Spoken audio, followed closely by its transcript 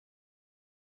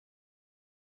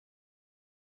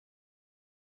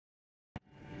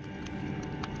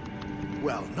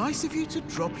Well, nice of you to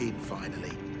drop in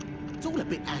finally. It's all a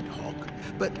bit ad hoc,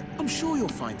 but I'm sure you'll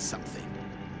find something.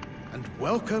 And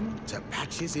welcome to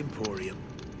Patch's Emporium,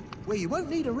 where you won't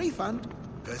need a refund,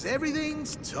 because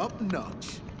everything's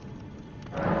top-notch.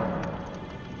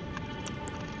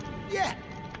 Yeah,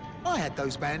 I had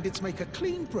those bandits make a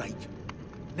clean break.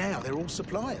 Now they're all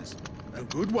suppliers, and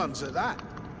good ones at that.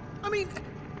 I mean,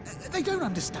 they don't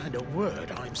understand a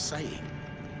word I'm saying,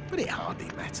 but it hardly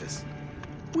matters.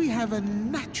 We have a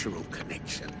natural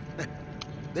connection.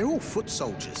 They're all foot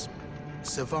soldiers,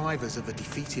 survivors of a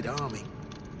defeated army,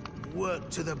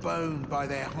 worked to the bone by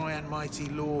their high and mighty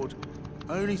lord,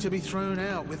 only to be thrown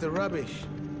out with the rubbish.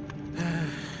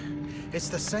 It's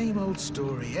the same old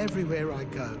story everywhere I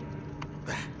go.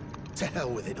 To hell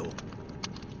with it all.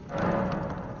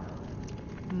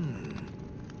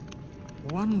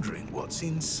 Wondering what's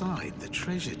inside the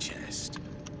treasure chest.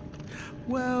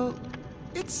 Well,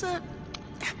 it's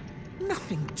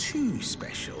nothing too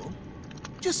special.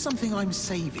 Just something I'm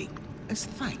saving as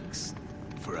thanks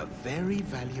for a very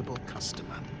valuable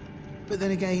customer. But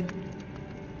then again,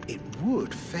 it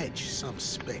would fetch some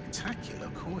spectacular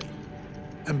coin.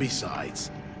 And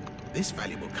besides, this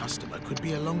valuable customer could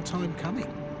be a long time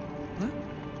coming. Huh?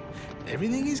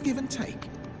 Everything is give and take.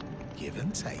 Give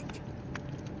and take.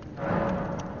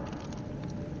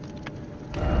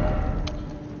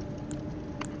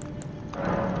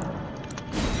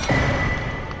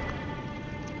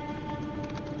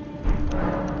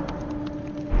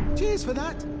 Cheers for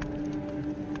that.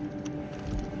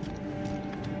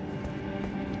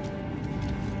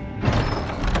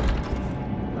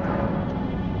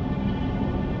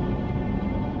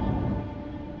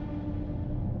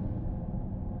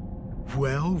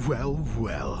 Well, well,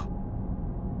 well.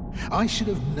 I should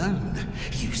have known,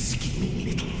 you scheming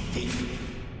little thief.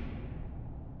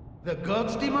 The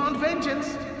gods demand vengeance!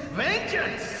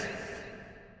 Vengeance!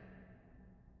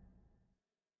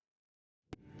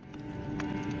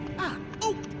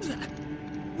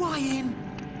 Ryan,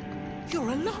 you're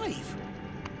alive.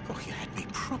 Oh, you had me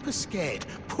proper scared,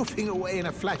 puffing away in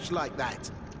a flash like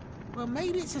that. Well,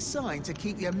 maybe it's a sign to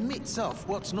keep your mitts off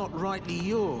what's not rightly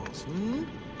yours, hmm?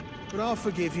 But I'll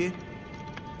forgive you.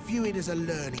 View it as a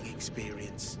learning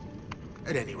experience.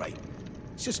 At any rate,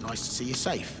 it's just nice to see you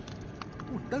safe.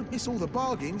 Oh, don't miss all the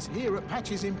bargains here at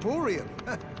Patch's Emporium.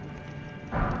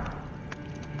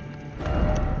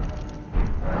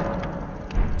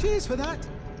 Cheers for that.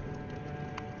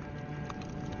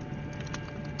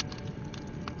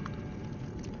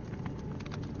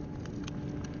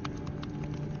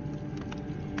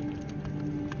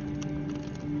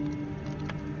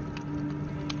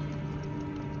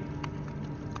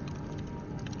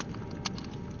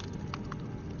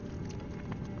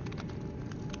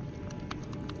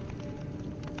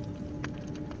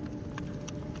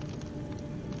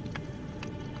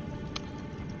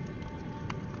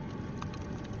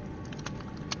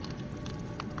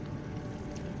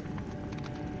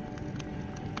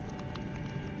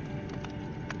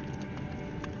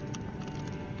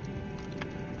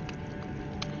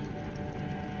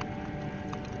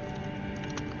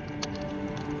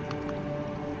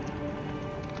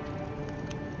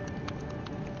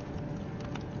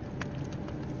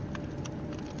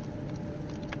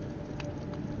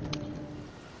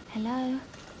 Hello?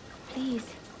 Please.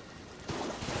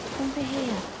 Over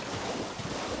here.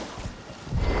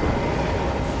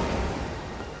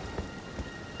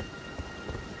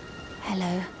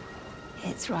 Hello.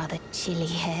 It's rather chilly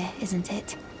here, isn't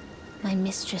it? My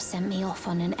mistress sent me off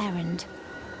on an errand,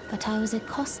 but I was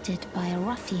accosted by a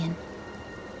ruffian.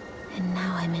 And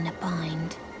now I'm in a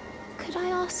bind. Could I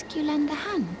ask you lend a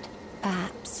hand?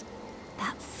 Perhaps.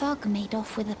 That thug made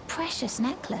off with a precious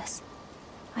necklace.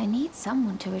 I need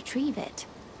someone to retrieve it.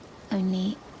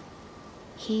 Only,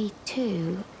 he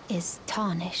too is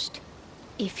tarnished.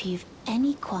 If you've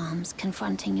any qualms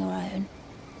confronting your own,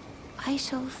 I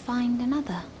shall find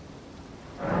another.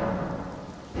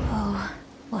 Oh,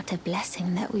 what a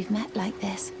blessing that we've met like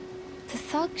this. The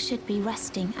thug should be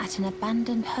resting at an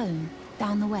abandoned home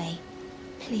down the way.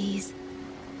 Please,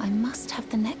 I must have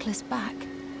the necklace back.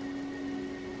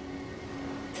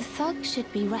 The thug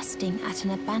should be resting at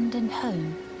an abandoned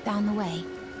home down the way.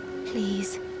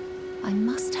 Please, I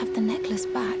must have the necklace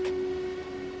back.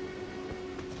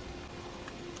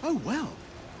 Oh, well.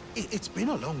 It's been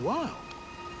a long while.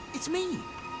 It's me,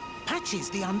 Patches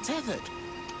the Untethered.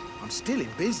 I'm still in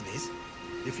business,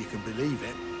 if you can believe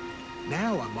it.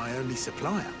 Now I'm my only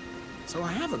supplier, so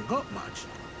I haven't got much.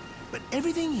 But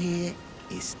everything here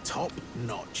is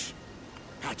top-notch.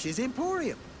 Patch's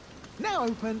Emporium, now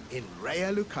open in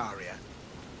Raya Lucaria.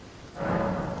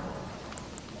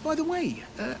 By the way,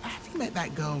 have you met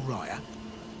that girl, Raya?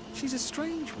 She's a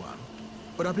strange one,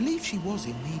 but I believe she was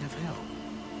in need of help.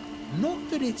 Not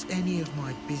that it's any of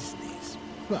my business,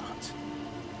 but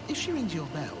if she rings your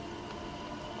bell,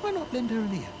 why not lend her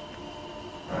an ear?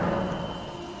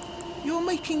 You're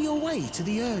making your way to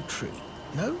the Erd Tree,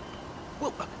 no?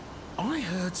 Well, I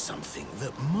heard something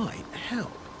that might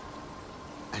help.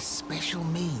 A special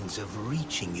means of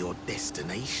reaching your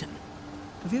destination.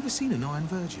 Have you ever seen an Iron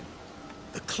Virgin?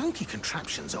 The clunky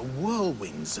contraptions are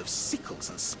whirlwinds of sickles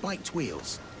and spiked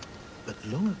wheels. But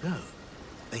long ago,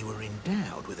 they were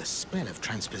endowed with a spell of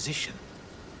transposition.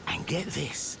 And get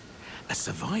this, a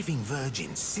surviving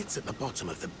virgin sits at the bottom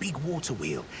of the big water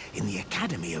wheel in the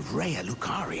Academy of Raya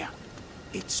Lucaria.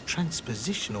 Its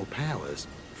transpositional powers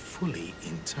fully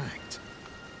intact.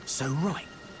 So right,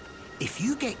 if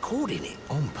you get caught in it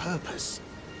on purpose,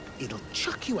 it'll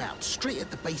chuck you out straight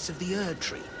at the base of the Erd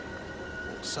Tree.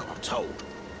 Or so I'm told.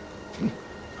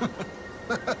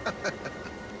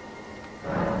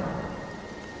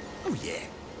 Oh yeah,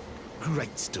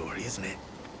 great story, isn't it?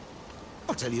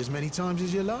 I'll tell you as many times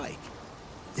as you like.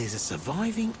 There's a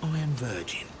surviving Iron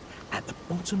Virgin at the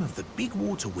bottom of the big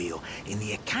water wheel in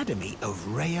the Academy of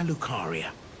Raya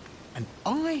Lucaria. And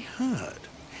I heard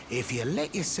if you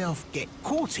let yourself get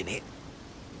caught in it,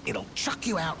 it'll chuck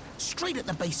you out straight at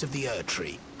the base of the Erd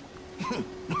Tree.